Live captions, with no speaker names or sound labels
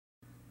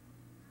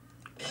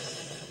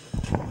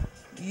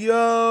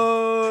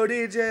Yo,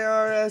 DJ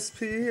RSP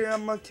here.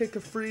 I'm gonna kick a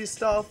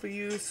freestyle for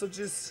you, so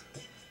just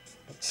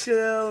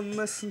chill and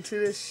listen to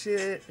this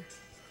shit.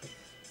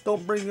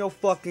 Don't bring your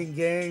fucking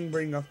gang,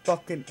 bring a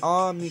fucking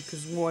army,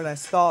 cause when I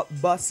start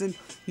bussin',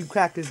 you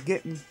crackers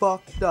getting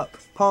fucked up.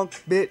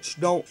 Punk bitch,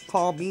 don't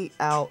call me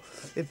out.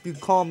 If you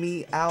call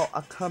me out,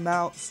 I come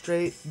out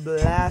straight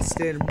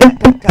blasting.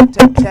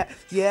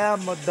 Yeah,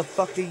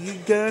 motherfucker, you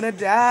gonna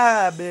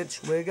die,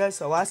 bitch, wigga.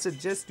 So I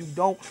suggest you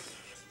don't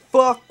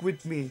fuck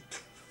with me.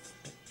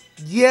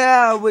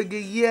 Yeah, wigga,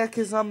 yeah,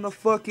 cause I'm the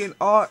fucking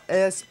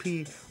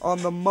RSP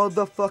on the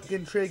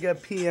motherfucking trigger.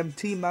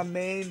 PMT, my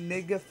main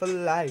nigga for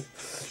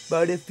life.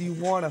 But if you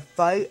wanna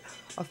fight,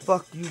 I'll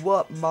fuck you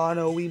up,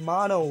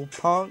 mano,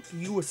 punk.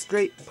 You a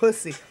straight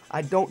pussy.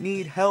 I don't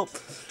need help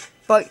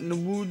fighting a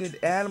wounded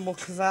animal,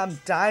 cause I'm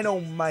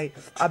dynamite.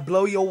 I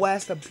blow your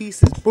ass to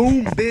pieces.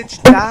 Boom,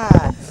 bitch,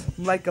 die.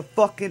 I'm like a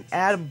fucking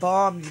atom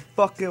bomb. You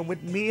fucking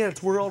with me,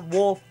 it's World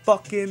War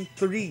fucking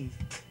 3.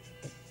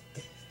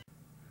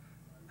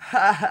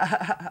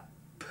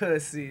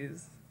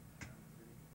 Pussies.